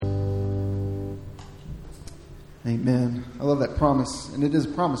Amen. I love that promise. And it is a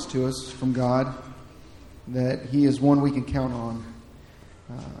promise to us from God that He is one we can count on.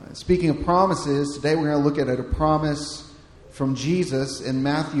 Speaking of promises, today we're going to look at a promise from Jesus in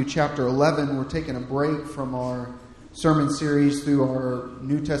Matthew chapter 11. We're taking a break from our sermon series through our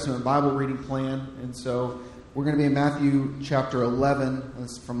New Testament Bible reading plan. And so we're going to be in Matthew chapter 11.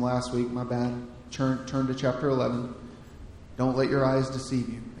 That's from last week, my bad. Turn to chapter 11. Don't let your eyes deceive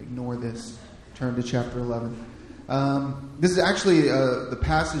you. Ignore this. Turn to chapter 11. This is actually the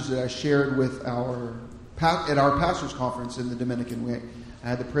passage that I shared with at our pastors' conference in the Dominican. I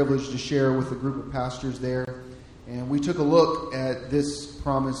had the privilege to share with a group of pastors there. And we took a look at this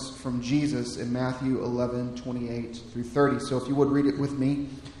promise from Jesus in Matthew 11, 28 through 30. So if you would read it with me.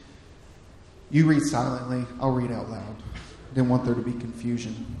 You read silently. I'll read out loud. Didn't want there to be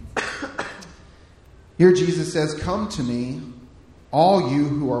confusion. Here Jesus says, "Come to me, all you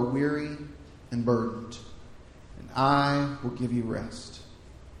who are weary and burdened, and I will give you rest.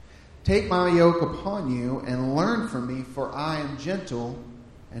 Take my yoke upon you and learn from me, for I am gentle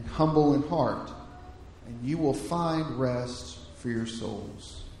and humble in heart, and you will find rest for your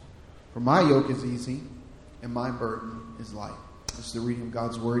souls. For my yoke is easy and my burden is light." This is the reading of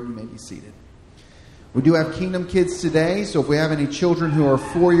God's Word. You may be seated. We do have Kingdom Kids today, so if we have any children who are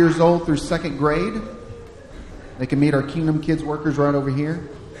 4 years old through second grade, they can meet our Kingdom Kids workers right over here.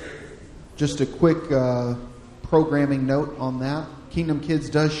 Just a quick programming note on that. Kingdom Kids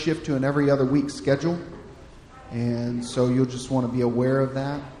does shift to an every other week schedule, and so you'll just want to be aware of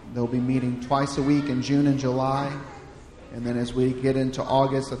that. They'll be meeting twice a week in June and July, and then as we get into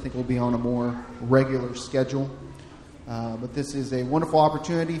August, I think we'll be on a more regular schedule. But this is a wonderful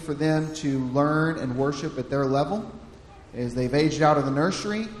opportunity for them to learn and worship at their level as they've aged out of the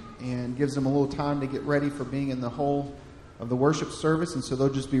nursery, and gives them a little time to get ready for being in the whole of the worship service. And so they'll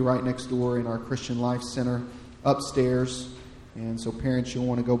just be right next door in our Christian Life Center upstairs. And so parents, you'll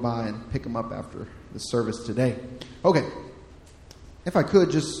want to go by and pick them up after the service today. Okay. If I could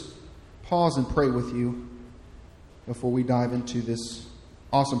just pause and pray with you before we dive into this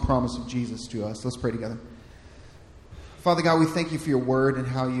awesome promise of Jesus to us. Let's pray together. Father God, we thank you for your word and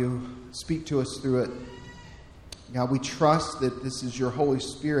how you speak to us through it. God, we trust that this is your Holy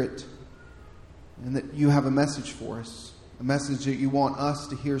Spirit and that you have a message for us, a message that you want us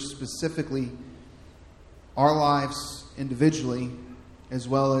to hear specifically, our lives individually as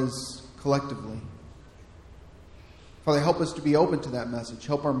well as collectively. Father, help us to be open to that message.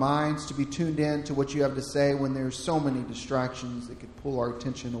 Help our minds to be tuned in to what you have to say when there's so many distractions that could pull our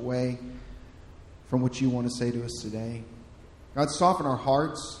attention away from what you want to say to us today. God, soften our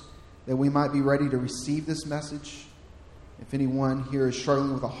hearts that we might be ready to receive this message. If anyone here is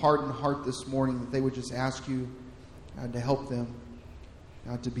struggling with a hardened heart this morning, that they would just ask you, God, to help them,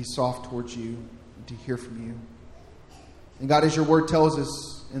 God, to be soft towards you and to hear from you. And God, as your word tells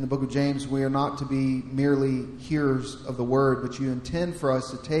us in the book of James, we are not to be merely hearers of the word, but you intend for us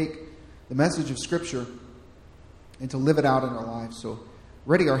to take the message of Scripture and to live it out in our lives. So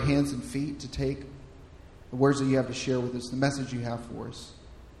ready our hands and feet to take the words that you have to share with us, the message you have for us.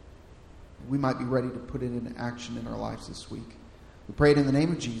 We might be ready to put it into action in our lives this week. We pray it in the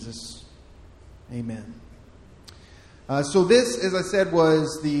name of Jesus. Amen. So this, as I said,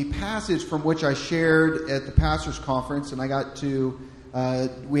 was the passage from which I shared at the pastors' conference, and I got to,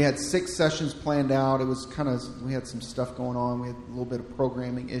 we had 6 sessions planned out. It was we had some stuff going on. We had a little bit of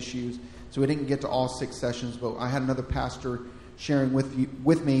programming issues, so we didn't get to all 6 sessions, but I had another pastor sharing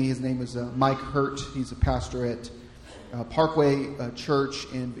with me. His name is Mike Hurt. He's a pastor at Parkway Church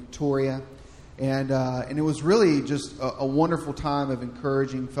in Victoria. And it was really just a wonderful time of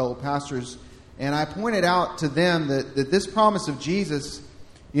encouraging fellow pastors. And I pointed out to them that this promise of Jesus,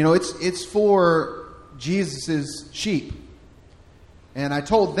 it's for Jesus' sheep. And I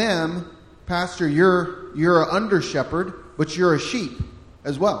told them, Pastor, you're an under shepherd, but you're a sheep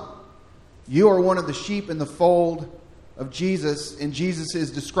as well. You are one of the sheep in the fold of Jesus, and Jesus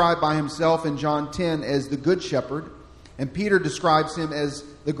is described by himself in John 10 as the good shepherd, and Peter describes him as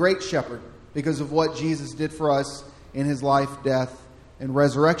the great shepherd because of what Jesus did for us in his life, death, and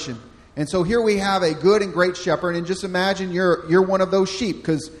resurrection. And so here we have a good and great shepherd, and just imagine you're one of those sheep,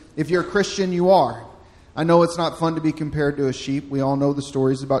 because if you're a Christian, you are. I know it's not fun to be compared to a sheep. We all know the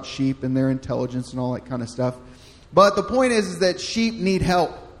stories about sheep and their intelligence and all that kind of stuff. But the point is that sheep need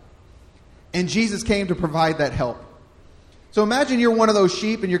help, and Jesus came to provide that help. So imagine you're one of those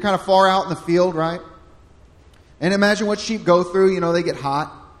sheep and you're kind of far out in the field, right? And imagine what sheep go through. They get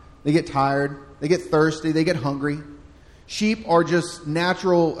hot, they get tired, they get thirsty, they get hungry. Sheep are just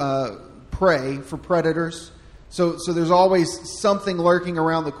natural prey for predators. So there's always something lurking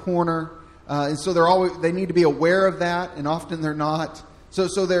around the corner. And so they need to be aware of that, and often they're not. So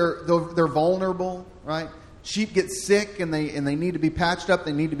they're vulnerable, right? Sheep get sick, and they need to be patched up.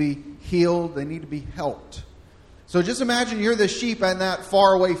 They need to be healed. They need to be helped. So just imagine you're the sheep in that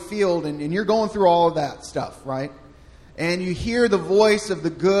faraway field, and you're going through all of that stuff, right? And you hear the voice of the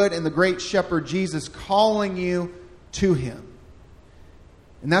good and the great shepherd Jesus calling you to him.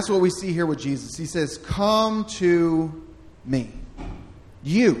 And that's what we see here with Jesus. He says, "Come to me."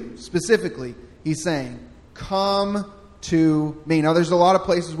 You, specifically, he's saying, "Come to me." Now, there's a lot of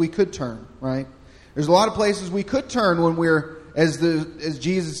places we could turn, right? There's a lot of places we could turn when we're, as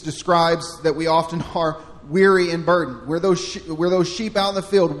Jesus describes, that we often are weary and burdened. We're those sheep out in the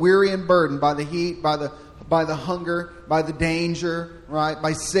field, weary and burdened by the heat, by the hunger, by the danger, right?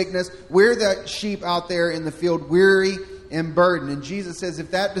 By sickness. We're that sheep out there in the field, weary and burdened. And Jesus says,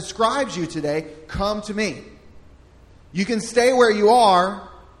 if that describes you today, come to me. You can stay where you are,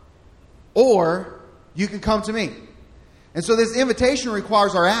 or you can come to me. And so this invitation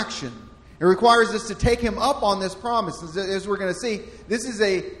requires our action. It requires us to take him up on this promise. As we're going to see, this is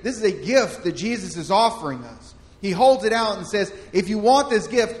a gift that Jesus is offering us. He holds it out and says, if you want this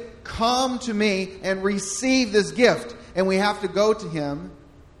gift, come to me and receive this gift. And we have to go to him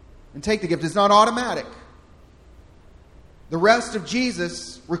and take the gift. It's not automatic. The rest of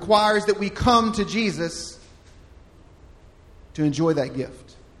Jesus requires that we come to Jesus to enjoy that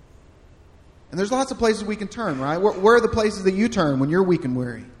gift. And there's lots of places we can turn, right? Where are the places that you turn when you're weak and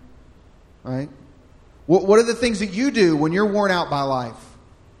weary? Right? What are the things that you do when you're worn out by life?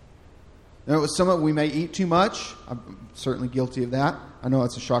 We may eat too much. I'm certainly guilty of that. I know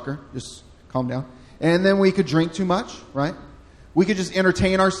that's a shocker. Just calm down. And then we could drink too much, right? We could just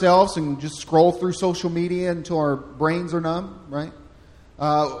entertain ourselves and just scroll through social media until our brains are numb, right?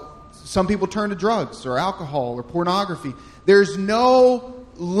 Some people turn to drugs or alcohol or pornography. There's no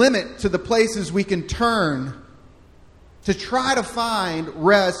limit to the places we can turn to try to find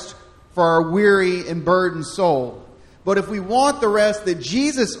rest for our weary and burdened soul. But if we want the rest that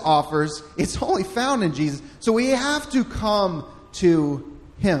Jesus offers, it's only found in Jesus. So we have to come to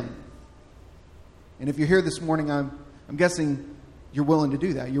him. And if you're here this morning, I'm guessing you're willing to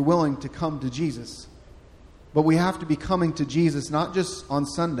do that. You're willing to come to Jesus. But we have to be coming to Jesus not just on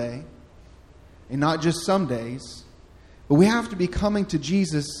Sunday and not just some days, but we have to be coming to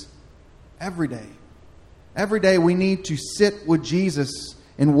Jesus every day. Every day we need to sit with Jesus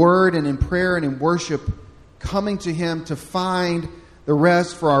in word and in prayer and in worship, coming to him to find the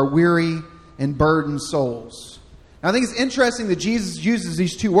rest for our weary and burdened souls. Now, I think it's interesting that Jesus uses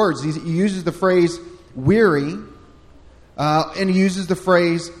these two words. He uses the phrase weary, and he uses the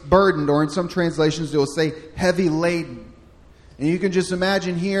phrase burdened, or in some translations it will say heavy laden. And you can just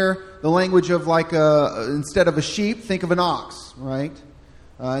imagine here the language of instead of a sheep, think of an ox, right?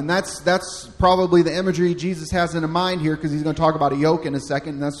 And that's probably the imagery Jesus has in mind here, because he's going to talk about a yoke in a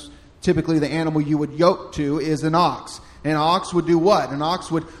second. And that's typically the animal you would yoke to is an ox. And an ox would do what? An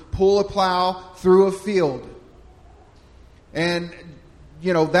ox would pull a plow through a field. And,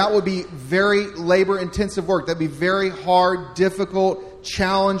 that would be very labor-intensive work. That'd be very hard, difficult,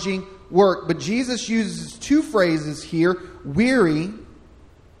 challenging work. But Jesus uses two phrases here, weary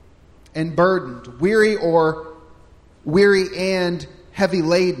and burdened. Weary and heavy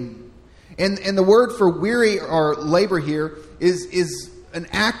laden. And the word for weary or labor here is an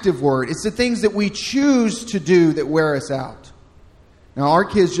active word. It's the things that we choose to do that wear us out. Now, our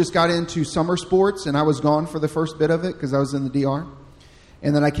kids just got into summer sports, and I was gone for the first bit of it because I was in the DR.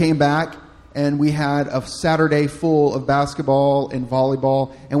 And then I came back, and we had a Saturday full of basketball and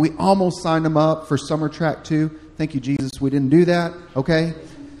volleyball, and we almost signed them up for summer track too. Thank you, Jesus, we didn't do that, okay?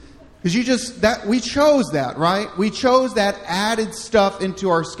 Because we chose that, right? We chose that added stuff into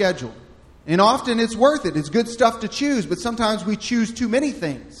our schedule. And often it's worth it. It's good stuff to choose, but sometimes we choose too many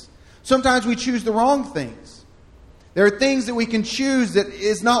things. Sometimes we choose the wrong things. There are things that we can choose that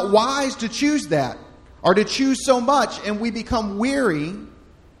is not wise to choose that, or to choose so much, and we become weary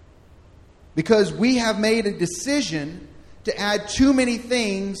because we have made a decision to add too many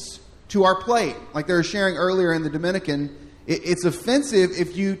things to our plate. Like they were sharing earlier in the Dominican, it's offensive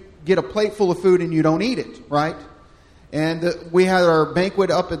if you get a plate full of food and you don't eat it, right? And we had our banquet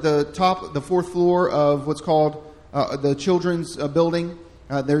up at the top, the fourth floor of what's called the children's building.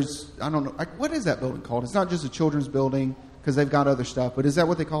 I don't know, what is that building called? It's not just a children's building because they've got other stuff, but is that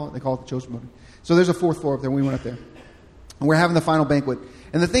what they call it? They call it the children's building. So there's a fourth floor up there. We went up there. And we're having the final banquet.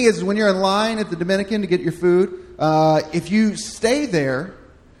 And the thing is, when you're in line at the Dominican to get your food, if you stay there,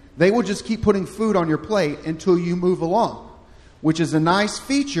 they will just keep putting food on your plate until you move along, which is a nice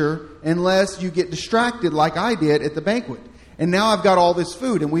feature unless you get distracted like I did at the banquet. And now I've got all this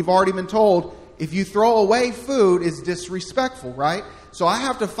food. And we've already been told, if you throw away food, it's disrespectful, right? So I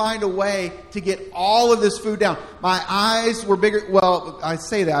have to find a way to get all of this food down. My eyes were bigger. Well, I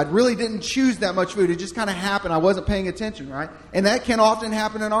say that. I really didn't choose that much food. It just kind of happened. I wasn't paying attention, right? And that can often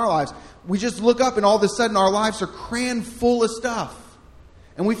happen in our lives. We just look up and all of a sudden our lives are crammed full of stuff.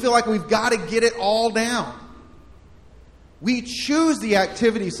 And we feel like we've got to get it all down. We choose the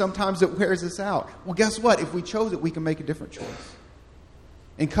activity sometimes that wears us out. Well, guess what? If we chose it, we can make a different choice.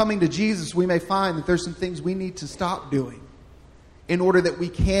 In coming to Jesus, we may find that there's some things we need to stop doing in order that we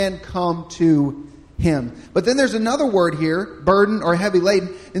can come to Him. But then there's another word here, burden or heavy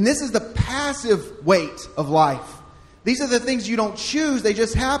laden, and this is the passive weight of life. These are the things you don't choose, they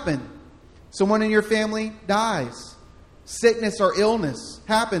just happen. Someone in your family dies. Sickness or illness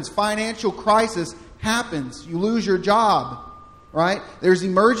happens. Financial crisis happens. You lose your job, right? There's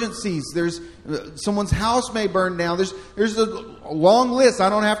emergencies. There's someone's house may burn down. There's a long list. I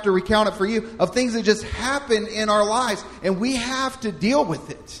don't have to recount it for you of things that just happen in our lives, and we have to deal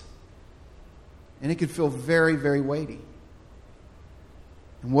with it. And it can feel very, very weighty.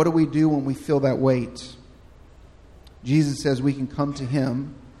 And what do we do when we feel that weight? Jesus says we can come to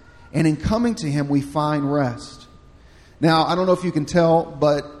Him, and in coming to Him, we find rest. Now, I don't know if you can tell,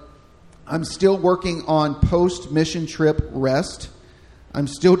 but I'm still working on post-mission trip rest. I'm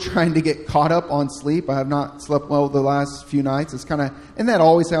still trying to get caught up on sleep. I have not slept well the last few nights. It's kind of, isn't that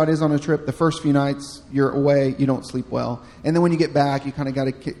always how it is on a trip? The first few nights you're away, you don't sleep well. And then when you get back, you kind of got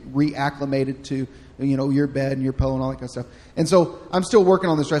to get reacclimated to, your bed and your pillow and all that kind of stuff. And so I'm still working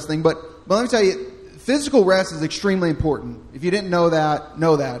on this rest thing. But let me tell you, physical rest is extremely important. If you didn't know that,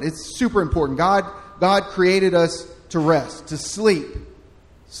 know that. It's super important. God created us to rest, to sleep.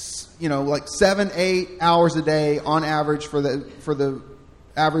 Like 7-8 hours a day on average for the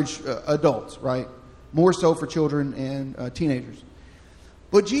average adults, right? More so for children and teenagers.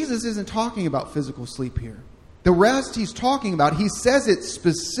 But Jesus isn't talking about physical sleep here. The rest He's talking about, He says it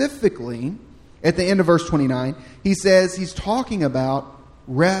specifically at the end of verse 29. He says He's talking about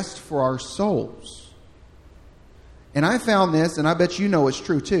rest for our souls. And I found this, and I bet you know it's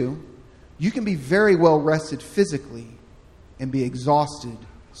true too. You can be very well rested physically and be exhausted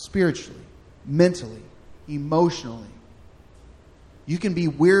spiritually, mentally, emotionally. You can be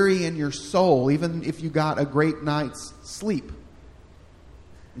weary in your soul even if you got a great night's sleep.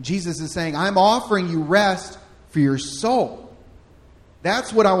 And Jesus is saying, I'm offering you rest for your soul.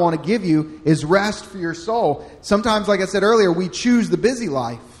 That's what I want to give you, is rest for your soul. Sometimes, like I said earlier, we choose the busy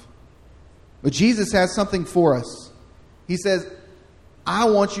life. But Jesus has something for us. He says, I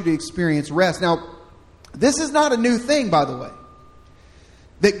want you to experience rest. Now, this is not a new thing, by the way.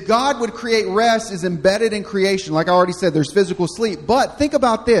 That God would create rest is embedded in creation. Like I already said, there's physical sleep. But think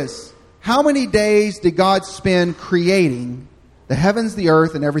about this. How many days did God spend creating the heavens, the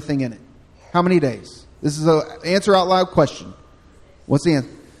earth, and everything in it? How many days? This is an answer out loud question. What's the answer?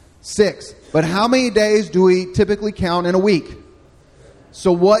 6. But how many days do we typically count in a week?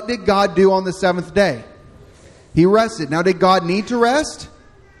 So what did God do on the 7th day? He rested. Now, did God need to rest?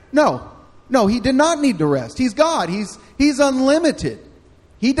 No. No, He did not need to rest. He's God. He's unlimited.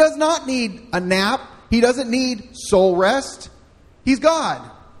 He does not need a nap. He doesn't need soul rest. He's God.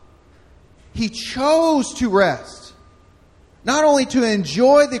 He chose to rest. Not only to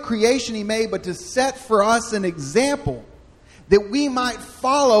enjoy the creation He made, but to set for us an example that we might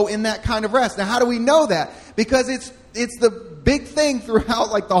follow in that kind of rest. Now, how do we know that? Because it's the big thing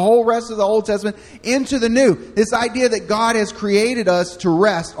throughout like the whole rest of the Old Testament into the New. This idea that God has created us to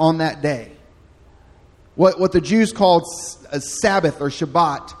rest on that day. What the Jews called a Sabbath or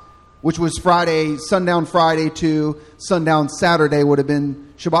Shabbat, which was sundown Friday to sundown Saturday would have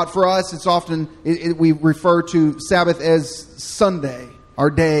been Shabbat. For us, it's often, we refer to Sabbath as Sunday,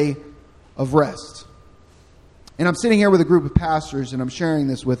 our day of rest. And I'm sitting here with a group of pastors and I'm sharing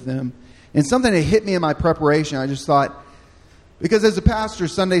this with them. And something that hit me in my preparation, I just thought, because as a pastor,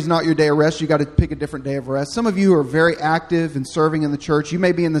 Sunday's not your day of rest. You got to pick a different day of rest. Some of you are very active and serving in the church. You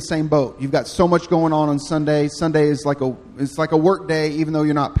may be in the same boat. You've got so much going on Sunday. Sunday is like a work day, even though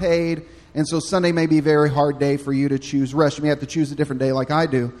you're not paid. And so Sunday may be a very hard day for you to choose rest. You may have to choose a different day like I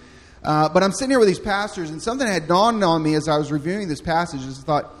do. But I'm sitting here with these pastors, and something had dawned on me as I was reviewing this passage. Is I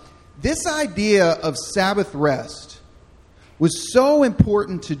thought, this idea of Sabbath rest was so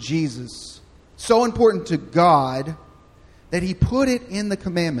important to Jesus, so important to God, that He put it in the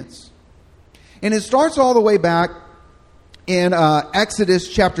commandments. And it starts all the way back in Exodus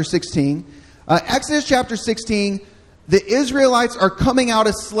chapter 16. Exodus chapter 16, the Israelites are coming out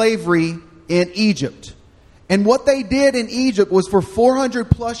of slavery in Egypt. And what they did in Egypt was for 400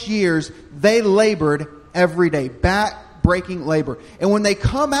 plus years, they labored every day. Back back-breaking labor. And when they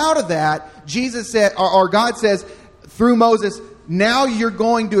come out of that, Jesus said, or God says through Moses, now you're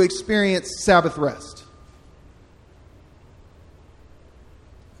going to experience Sabbath rest.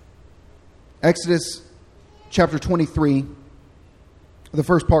 Exodus chapter 23, the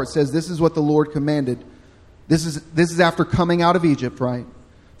first part says, this is what the Lord commanded. This is after coming out of Egypt, right?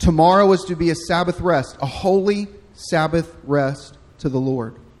 Tomorrow is to be a Sabbath rest, a holy Sabbath rest to the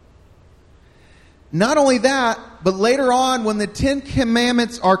Lord. Not only that, but later on when the Ten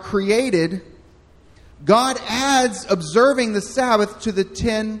Commandments are created, God adds observing the Sabbath to the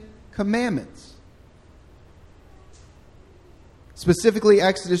Ten Commandments. Specifically,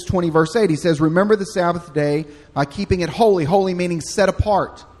 Exodus 20, verse 8, he says, remember the Sabbath day by keeping it holy. Holy meaning set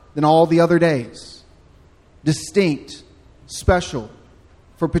apart than all the other days. Distinct, special,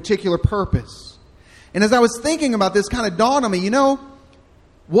 for a particular purpose. And as I was thinking about this, kind of dawned on me,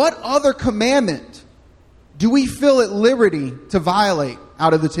 what other commandment do we feel at liberty to violate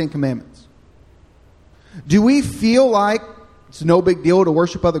out of the Ten Commandments? Do we feel like it's no big deal to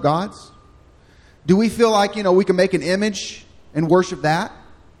worship other gods? Do we feel like, we can make an image and worship that?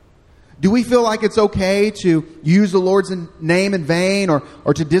 Do we feel like it's okay to use the Lord's name in vain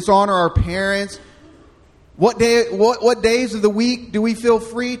or to dishonor our parents? What days of the week do we feel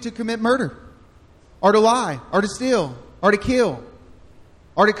free to commit murder? Or to lie? Or to steal? Or to kill?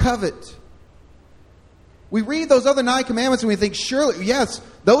 Or to covet? We read those other 9 commandments and we think, surely, yes,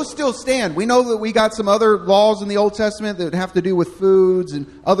 those still stand. We know that we got some other laws in the Old Testament that have to do with foods and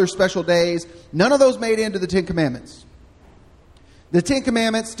other special days. None of those made into the 10 Commandments. The 10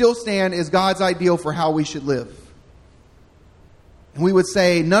 Commandments still stand as God's ideal for how we should live. And we would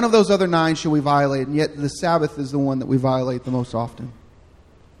say none of those other 9 should we violate, and yet the Sabbath is the one that we violate the most often.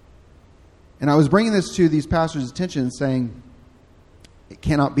 And I was bringing this to these pastors' attention and saying, it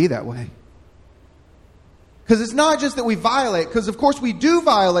cannot be that way. Because it's not just that we violate, because of course we do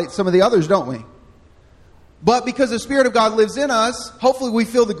violate some of the others, don't we? But because the Spirit of God lives in us, hopefully we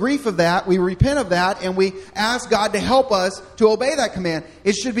feel the grief of that, we repent of that, and we ask God to help us to obey that command.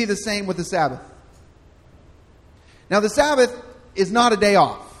 It should be the same with the Sabbath. Now the Sabbath is not a day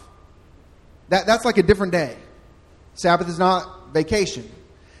off. That's like a different day. Sabbath is not vacation.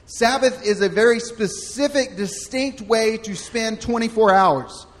 Sabbath is a very specific, distinct way to spend 24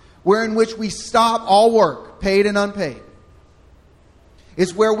 hours, wherein which we stop all work, paid and unpaid.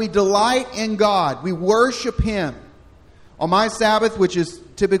 It's where we delight in God. We worship Him. On my Sabbath, which is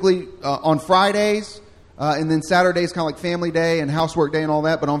typically on Fridays, and then Saturdays kind of like family day and housework day and all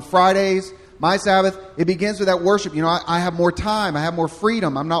that. But on Fridays, my Sabbath, it begins with that worship. I have more time. I have more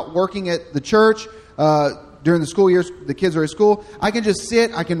freedom. I'm not working at the church during the school years. The kids are at school. I can just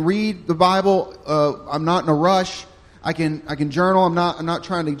sit. I can read the Bible. I'm not in a rush. I can journal. I'm not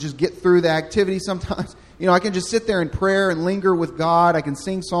trying to just get through the activity sometimes. I can just sit there in prayer and linger with God. I can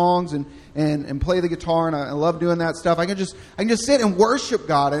sing songs and play the guitar, and I love doing that stuff. I can just sit and worship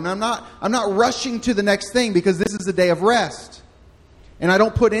God, and I'm not rushing to the next thing because this is a day of rest. And I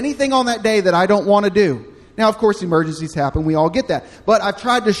don't put anything on that day that I don't want to do. Now, of course, emergencies happen. We all get that. But I've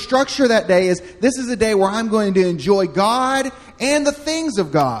tried to structure that day as this is a day where I'm going to enjoy God and the things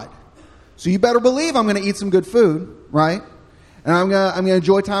of God. So you better believe I'm going to eat some good food, right? And I'm gonna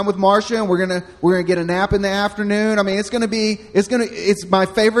enjoy time with Marcia, and we're gonna get a nap in the afternoon. I mean, it's my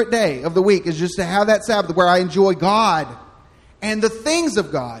favorite day of the week is just to have that Sabbath where I enjoy God and the things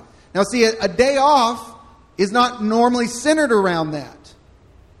of God. Now, see, a day off is not normally centered around that.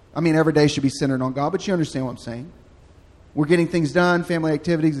 I mean, every day should be centered on God, but you understand what I'm saying. We're getting things done, family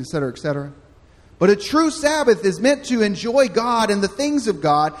activities, etc., etc. But a true Sabbath is meant to enjoy God and the things of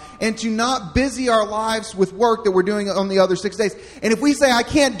God and to not busy our lives with work that we're doing on the other 6 days. And if we say, I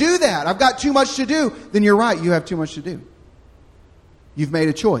can't do that, I've got too much to do, then you're right, you have too much to do. You've made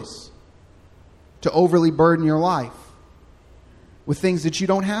a choice to overly burden your life with things that you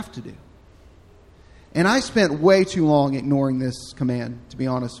don't have to do. And I spent way too long ignoring this command, to be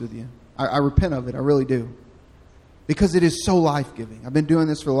honest with you. I repent of it, I really do. Because it is so life-giving. I've been doing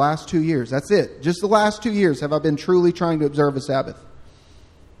this for the last 2 years. That's it. Just the last 2 years have I been truly trying to observe a Sabbath.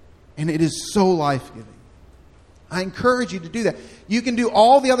 And it is so life-giving. I encourage you to do that. You can do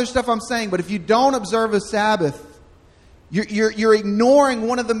all the other stuff I'm saying, but if you don't observe a Sabbath, you're ignoring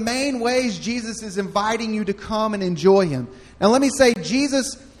one of the main ways Jesus is inviting you to come and enjoy Him. Now let me say,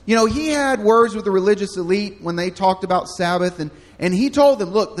 Jesus, He had words with the religious elite when they talked about Sabbath. And He told them,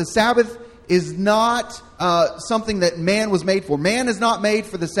 look, the Sabbath is not something that man was made for. Man is not made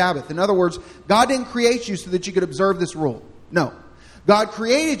for the Sabbath. In other words, God didn't create you so that you could observe this rule. No. God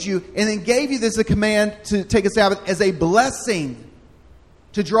created you and then gave you this a command to take a Sabbath as a blessing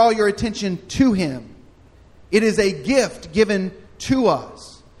to draw your attention to Him. It is a gift given to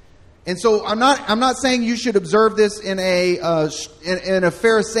us. And so I'm not saying you should observe this in a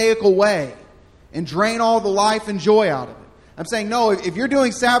Pharisaical way and drain all the life and joy out of it. I'm saying, no, if you're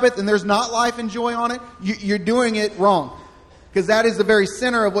doing Sabbath and there's not life and joy on it, you're doing it wrong. Because that is the very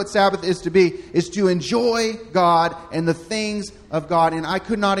center of what Sabbath is to be, is to enjoy God and the things of God. And I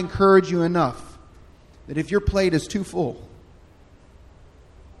could not encourage you enough that if your plate is too full,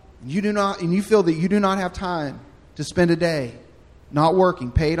 and you feel that you do not have time to spend a day not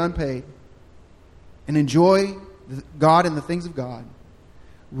working, paid, unpaid, and enjoy God and the things of God,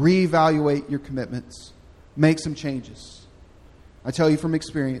 reevaluate your commitments. Make some changes. I tell you from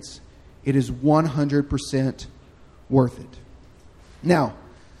experience, it is 100% worth it. Now,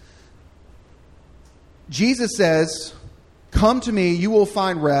 Jesus says, come to me, you will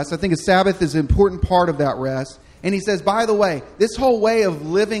find rest. I think a Sabbath is an important part of that rest. And he says, by the way, this whole way of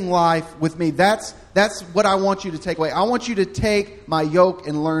living life with me, that's what I want you to take away. I want you to take my yoke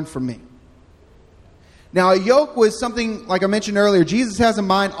and learn from me. Now, a yoke was something, like I mentioned earlier, Jesus has in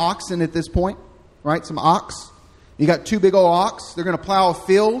mind oxen at this point, right? Some ox. You got two big old ox. They're going to plow a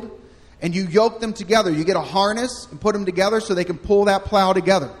field. And you yoke them together. You get a harness and put them together so they can pull that plow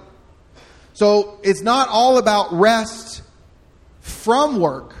together. So it's not all about rest from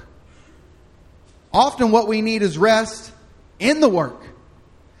work. Often what we need is rest in the work.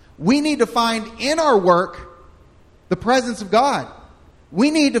 We need to find in our work the presence of God.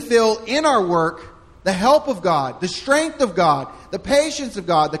 We need to feel in our work the help of God, the strength of God, the patience of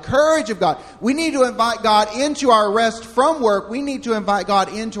God, the courage of God. We need to invite God into our rest from work. We need to invite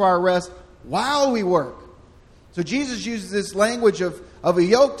God into our rest while we work. So Jesus uses this language of a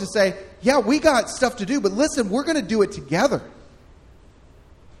yoke to say, yeah, we got stuff to do, but listen, we're going to do it together.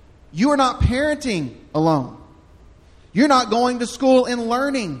 You are not parenting alone. You're not going to school and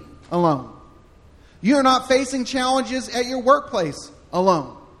learning alone. You're not facing challenges at your workplace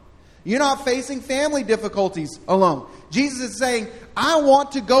alone. You're not facing family difficulties alone. Jesus is saying, I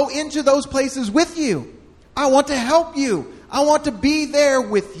want to go into those places with you. I want to help you. I want to be there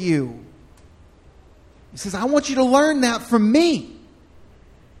with you. He says, I want you to learn that from me.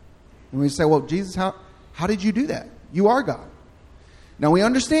 And we say, well, Jesus, how did you do that? You are God. Now we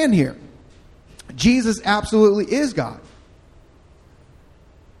understand here, Jesus absolutely is God.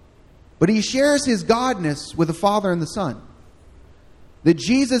 But he shares his godness with the Father and the Son. That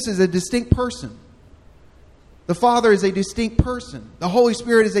Jesus is a distinct person. The Father is a distinct person. The Holy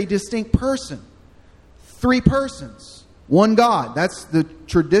Spirit is a distinct person. 3 persons, 1 God. That's the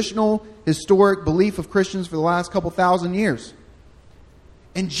traditional, historic belief of Christians for the last couple thousand years.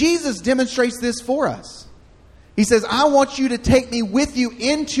 And Jesus demonstrates this for us. He says, I want you to take me with you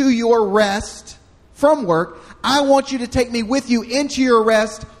into your rest from work. I want you to take me with you into your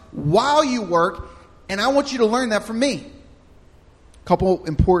rest while you work. And I want you to learn that from me. A couple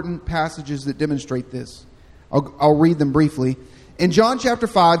important passages that demonstrate this. I'll read them briefly. In John chapter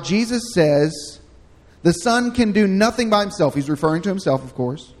 5, Jesus says, the Son can do nothing by himself. He's referring to himself, of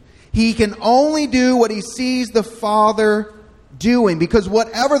course. He can only do what he sees the Father doing. Because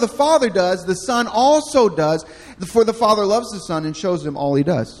whatever the Father does, the Son also does. For the Father loves the Son and shows him all he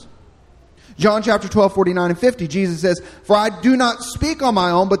does. John chapter 12, 49 and 50, Jesus says, for I do not speak on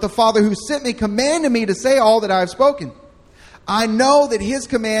my own, but the Father who sent me commanded me to say all that I have spoken. I know that his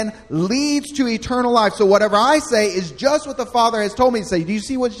command leads to eternal life. So whatever I say is just what the Father has told me to say. Do you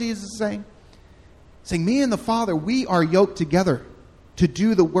see what Jesus is saying? He's saying, me and the Father, we are yoked together to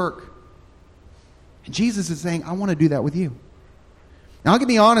do the work. And Jesus is saying, I want to do that with you. Now, I'll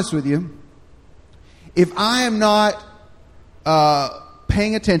be honest with you. If I am not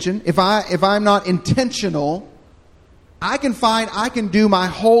paying attention, if I'm not intentional, I can do my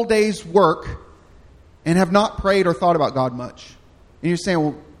whole day's work and have not prayed or thought about God much. And you're saying,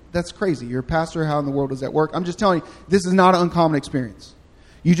 well, that's crazy. You're a pastor. How in the world does that work? I'm just telling you, this is not an uncommon experience.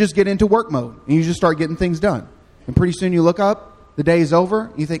 You just get into work mode and you just start getting things done. And pretty soon you look up, the day is over,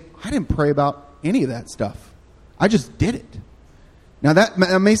 and you think, I didn't pray about any of that stuff. I just did it. Now that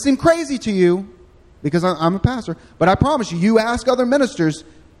may seem crazy to you because I'm a pastor, but I promise you, you ask other ministers,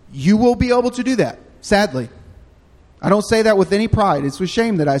 you will be able to do that, sadly. I don't say that with any pride. It's with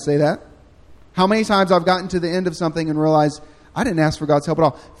shame that I say that. How many times I've gotten to the end of something and realized I didn't ask for God's help at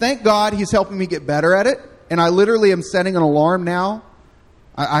all. Thank God he's helping me get better at it. And I literally am setting an alarm now.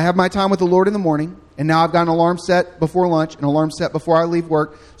 I have my time with the Lord in the morning. And now I've got an alarm set before lunch, an alarm set before I leave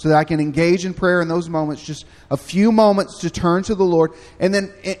work so that I can engage in prayer in those moments, just a few moments to turn to the Lord. And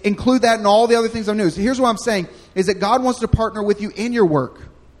then include that in all the other things I'm doing. So here's what I'm saying, is that God wants to partner with you in your work.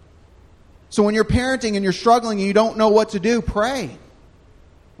 So when you're parenting and you're struggling and you don't know what to do, pray.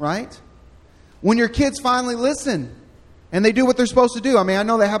 Right? When your kids finally listen and they do what they're supposed to do. I mean, I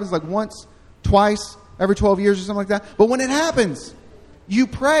know that happens like once, twice, every 12 years or something like that. But when it happens, you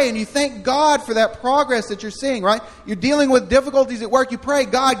pray and you thank God for that progress that you're seeing, right? You're dealing with difficulties at work. You pray,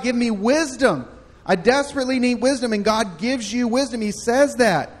 God, give me wisdom. I desperately need wisdom, and God gives you wisdom. He says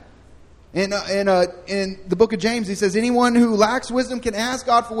that. In the book of James, he says, anyone who lacks wisdom can ask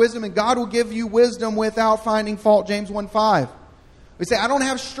God for wisdom, and God will give you wisdom without finding fault. James 1:5. We say, I don't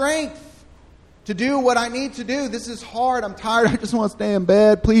have strength to do what I need to do. This is hard. I'm tired. I just want to stay in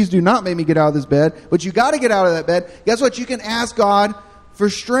bed. Please do not make me get out of this bed. But you got to get out of that bed. Guess what? You can ask God for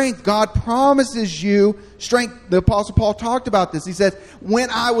strength. God promises you strength. The Apostle Paul talked about this. He says,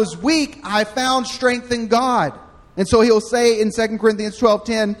 when I was weak, I found strength in God. And so he'll say in 2 Corinthians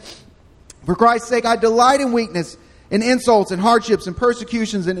 12:10, for Christ's sake, I delight in weakness, in insults, and hardships, and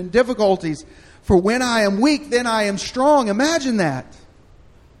persecutions, and in difficulties. For when I am weak, then I am strong. Imagine that.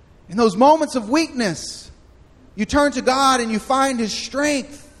 In those moments of weakness, you turn to God and you find His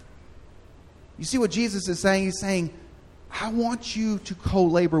strength. You see what Jesus is saying? He's saying, I want you to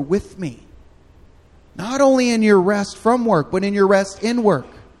co-labor with me. Not only in your rest from work, but in your rest in work.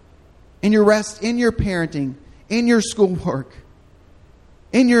 In your rest in your parenting, in your schoolwork,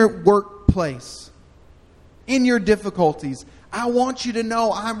 in your workplace, in your difficulties. I want you to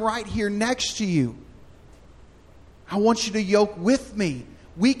know I'm right here next to you. I want you to yoke with me.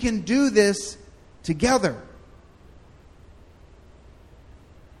 We can do this together.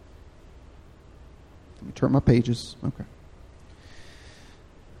 Let me turn my pages. Okay.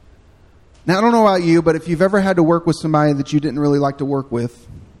 Now, I don't know about you, but if you've ever had to work with somebody that you didn't really like to work with,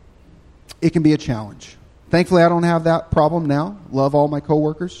 it can be a challenge. Thankfully, I don't have that problem now. Love all my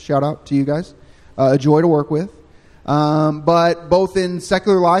coworkers. Shout out to you guys. A joy to work with. But both in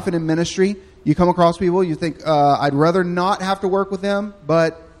secular life and in ministry, you come across people, you think, I'd rather not have to work with them,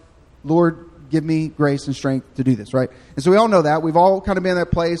 but Lord, give me grace and strength to do this, right? And so we all know that. We've all kind of been in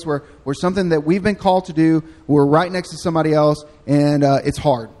that place where something that we've been called to do, we're right next to somebody else, and it's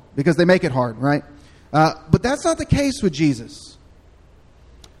hard because they make it hard, right? But that's not the case with Jesus.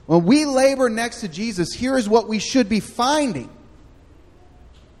 When we labor next to Jesus, here is what we should be finding.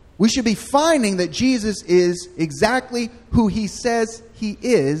 We should be finding that Jesus is exactly who He says He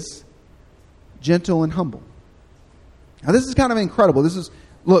is, gentle and humble. Now, this is kind of incredible.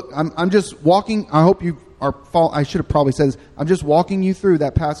 Look, I'm just walking. I hope you are. I should have probably said this. I'm just walking you through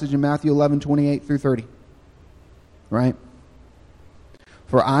that passage in Matthew 11:28 through 30. Right?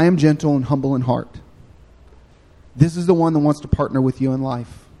 For I am gentle and humble in heart. This is the one that wants to partner with you in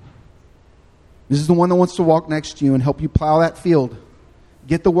life. This is the one that wants to walk next to you and help you plow that field.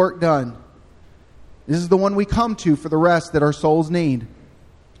 Get the work done. This is the one we come to for the rest that our souls need.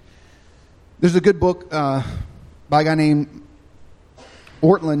 There's a good book by a guy named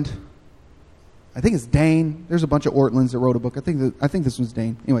Ortlund. I think it's Dane. There's a bunch of Ortlands that wrote a book. I think this was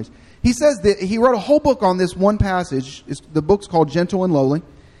Dane. Anyways, he says that he wrote a whole book on this one passage. The book's called Gentle and Lowly.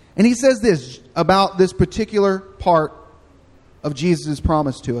 And he says this about this particular part of Jesus'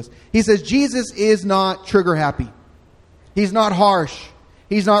 promise to us. He says, Jesus is not trigger happy. He's not harsh.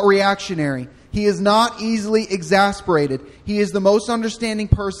 He's not reactionary. He is not easily exasperated. He is the most understanding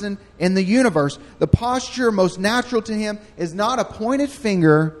person in the universe. The posture most natural to Him is not a pointed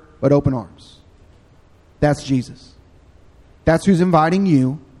finger, but open arms. That's Jesus. That's who's inviting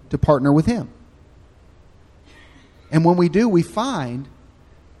you to partner with Him. And when we do, we find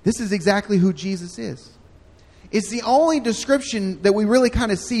this is exactly who Jesus is. It's the only description that we really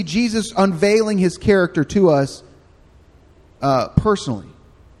kind of see Jesus unveiling His character to us personally.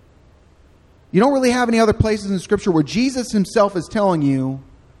 You don't really have any other places in Scripture where Jesus Himself is telling you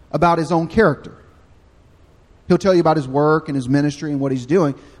about His own character. He'll tell you about His work and His ministry and what He's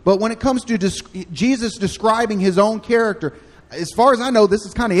doing. But when it comes to Jesus describing His own character, as far as I know, this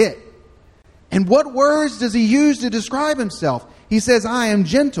is kind of it. And what words does He use to describe Himself? He says, I am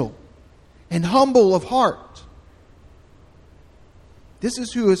gentle and humble of heart. This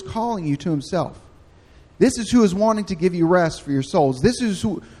is who is calling you to Himself. This is who is wanting to give you rest for your souls. This is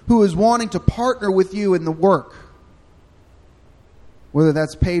who is wanting to partner with you in the work. Whether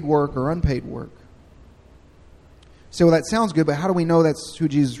that's paid work or unpaid work. So that sounds good, but how do we know that's who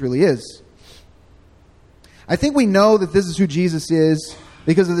Jesus really is? I think we know that this is who Jesus is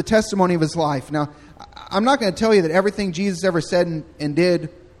because of the testimony of His life. Now, I'm not going to tell you that everything Jesus ever said and did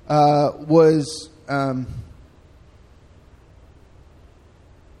was... how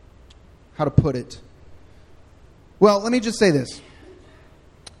to put it? Well, let me just say this.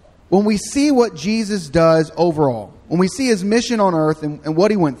 When we see what Jesus does overall, when we see His mission on earth and what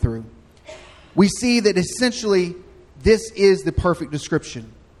He went through, we see that essentially this is the perfect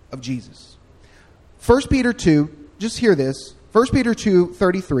description of Jesus. 1 Peter 2, just hear this. 1 Peter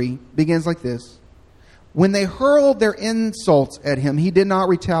 2:33 begins like this. When they hurled their insults at him, he did not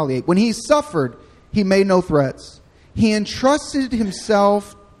retaliate. When he suffered, he made no threats. He entrusted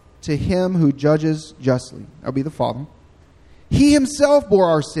himself to him who judges justly. That will be the Father. He himself bore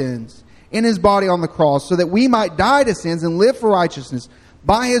our sins in his body on the cross so that we might die to sins and live for righteousness.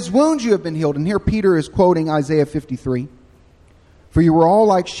 By his wounds you have been healed. And here Peter is quoting Isaiah 53. For you were all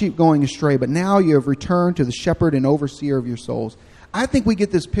like sheep going astray, but now you have returned to the shepherd and overseer of your souls. I think we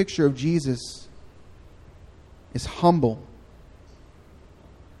get this picture of Jesus as humble.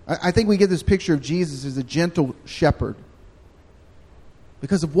 I think we get this picture of Jesus as a gentle shepherd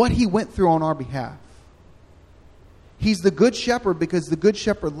because of what he went through on our behalf. He's the good shepherd because the good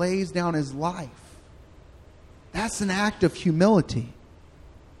shepherd lays down his life. That's an act of humility.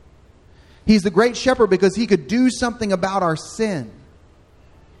 He's the great shepherd because he could do something about our sin.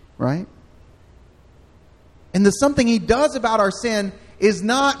 Right? And the something he does about our sin is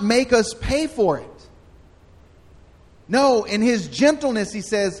not make us pay for it. No, in his gentleness, he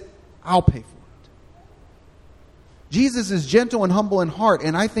says, I'll pay for it. Jesus is gentle and humble in heart,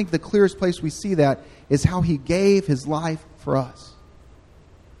 and I think the clearest place we see that is how he gave his life for us.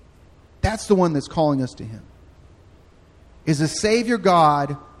 That's the one that's calling us to him. Is a Savior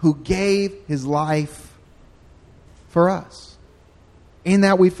God who gave his life for us. In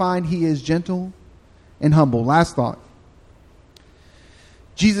that we find he is gentle and humble. Last thought.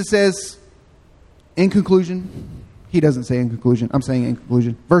 Jesus says, in conclusion, he doesn't say in conclusion, I'm saying in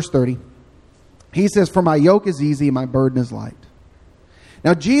conclusion. Verse 30. He says, for my yoke is easy and my burden is light.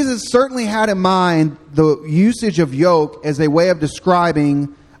 Now Jesus certainly had in mind the usage of yoke as a way of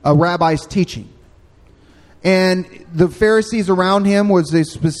describing a rabbi's teaching. And the Pharisees around him was a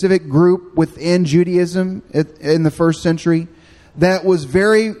specific group within Judaism in the first century that was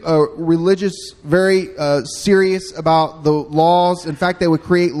very religious, very serious about the laws. In fact, they would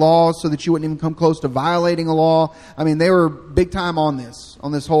create laws so that you wouldn't even come close to violating a law. I mean, they were big time on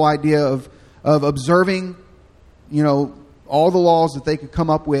this whole idea of observing, all the laws that they could come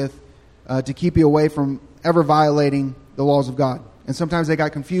up with to keep you away from ever violating the laws of God. And sometimes they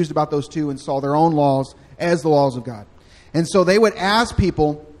got confused about those two and saw their own laws as the laws of God. And so they would ask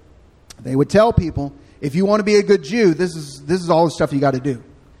people, they would tell people, if you want to be a good Jew, this is all the stuff you got to do.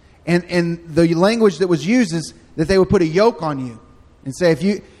 And the language that was used is that they would put a yoke on you and say,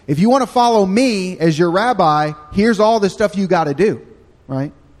 if you want to follow me as your rabbi, here's all the stuff you got to do,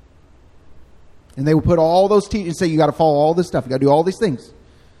 right? And they would put all those teachings and say, you got to follow all this stuff, you got to do all these things,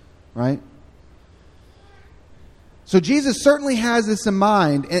 right? So Jesus certainly has this in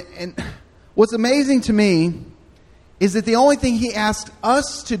mind. And what's amazing to me is that the only thing he asks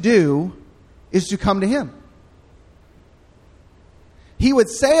us to do is to come to him. He would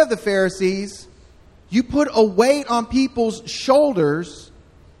say of the Pharisees, you put a weight on people's shoulders,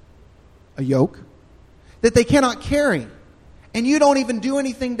 a yoke, that they cannot carry. And you don't even do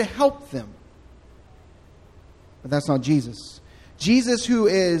anything to help them. But that's not Jesus. Jesus, who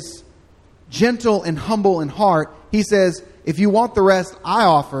is gentle and humble in heart, he says, if you want the rest I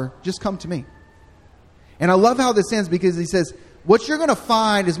offer, just come to me. And I love how this ends because he says, what you're going to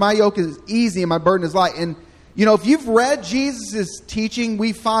find is my yoke is easy and my burden is light. And, if you've read Jesus' teaching,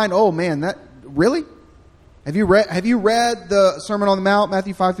 we find, oh man, that really? Have you read the Sermon on the Mount,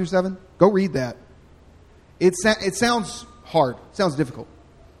 Matthew 5-7? Go read that. It sounds hard. It sounds difficult.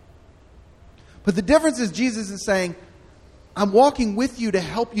 But the difference is Jesus is saying, I'm walking with you to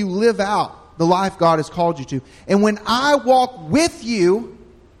help you live out the life God has called you to. And when I walk with you,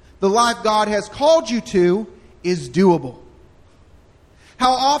 the life God has called you to is doable.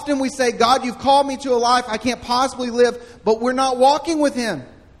 How often we say, God, you've called me to a life I can't possibly live, but we're not walking with him.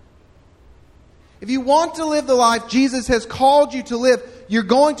 If you want to live the life Jesus has called you to live, you're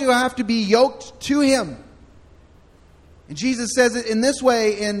going to have to be yoked to him. And Jesus says it in this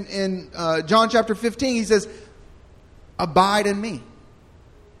way in John chapter 15. He says, abide in me.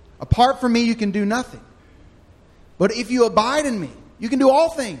 Apart from me, you can do nothing. But if you abide in me, you can do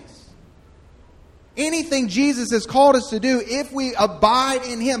all things. Anything Jesus has called us to do, if we abide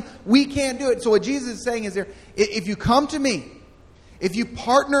in him, we can do it. So what Jesus is saying is there, if you come to me, if you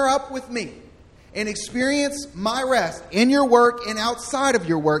partner up with me and experience my rest in your work and outside of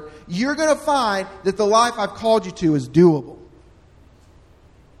your work, you're going to find that the life I've called you to is doable.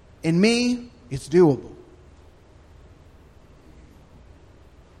 In me, it's doable.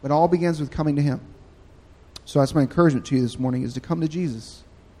 But it all begins with coming to him. So that's my encouragement to you this morning, is to come to Jesus.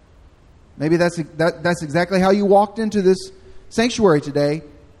 Maybe that's exactly how you walked into this sanctuary today,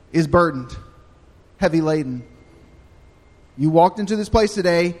 is burdened, heavy laden. You walked into this place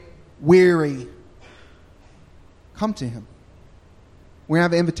today weary, come to Him. We're going to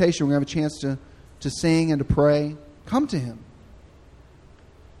have an invitation. We're going to have a chance to sing and to pray. Come to Him.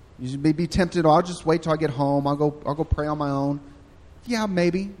 You may be tempted, I'll just wait till I get home. I'll go pray on my own. Yeah,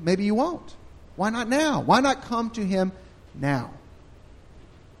 maybe. Maybe you won't. Why not now? Why not come to Him now?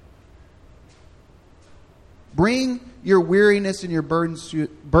 Bring your weariness and your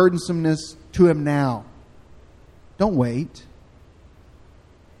burdensomeness to Him now. Don't wait.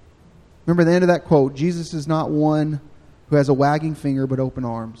 Remember the end of that quote, Jesus is not one who has a wagging finger but open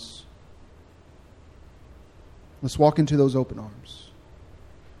arms. Let's walk into those open arms.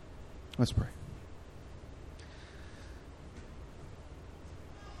 Let's pray.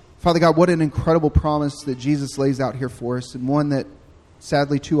 Father God, what an incredible promise that Jesus lays out here for us, and one that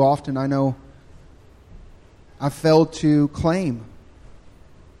sadly too often I know I've failed to claim.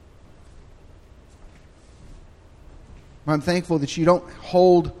 I'm thankful that you don't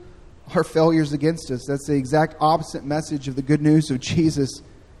hold our failures against us. That's the exact opposite message of the good news of Jesus.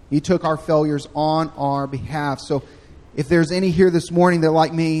 He took our failures on our behalf. So if there's any here this morning that,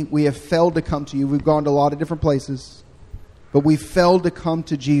 like me, we have failed to come to you, we've gone to a lot of different places, but we failed to come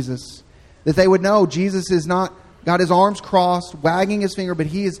to Jesus, that they would know Jesus is not got His arms crossed, wagging His finger, but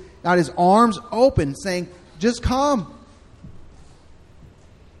He has got His arms open, saying, just come.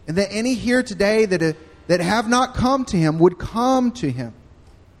 And that any here today that have not come to Him would come to Him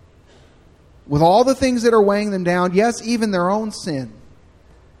with all the things that are weighing them down, yes, even their own sin.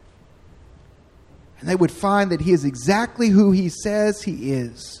 And they would find that He is exactly who He says He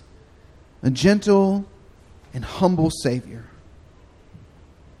is, a gentle and humble Savior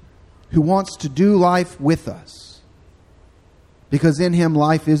who wants to do life with us, because in Him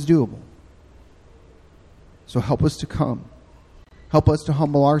life is doable. So help us to come. Help us to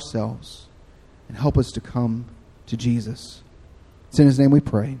humble ourselves, and help us to come to Jesus. It's in His name we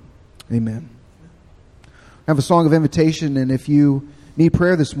pray. Amen. I have a song of invitation, and if you need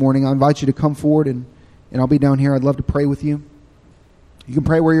prayer this morning, I invite you to come forward, and I'll be down here. I'd love to pray with you. You can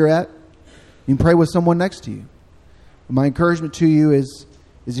pray where you're at. You can pray with someone next to you. But my encouragement to you is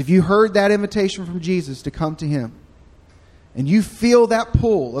if you heard that invitation from Jesus to come to Him, and you feel that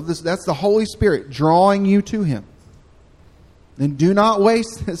pull of this, that's the Holy Spirit drawing you to Him, then do not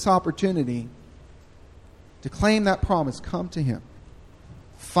waste this opportunity to claim that promise. Come to Him.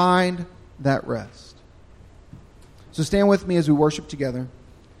 Find that rest. So stand with me as we worship together,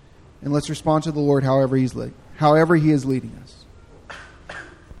 and let's respond to the Lord however He is leading us.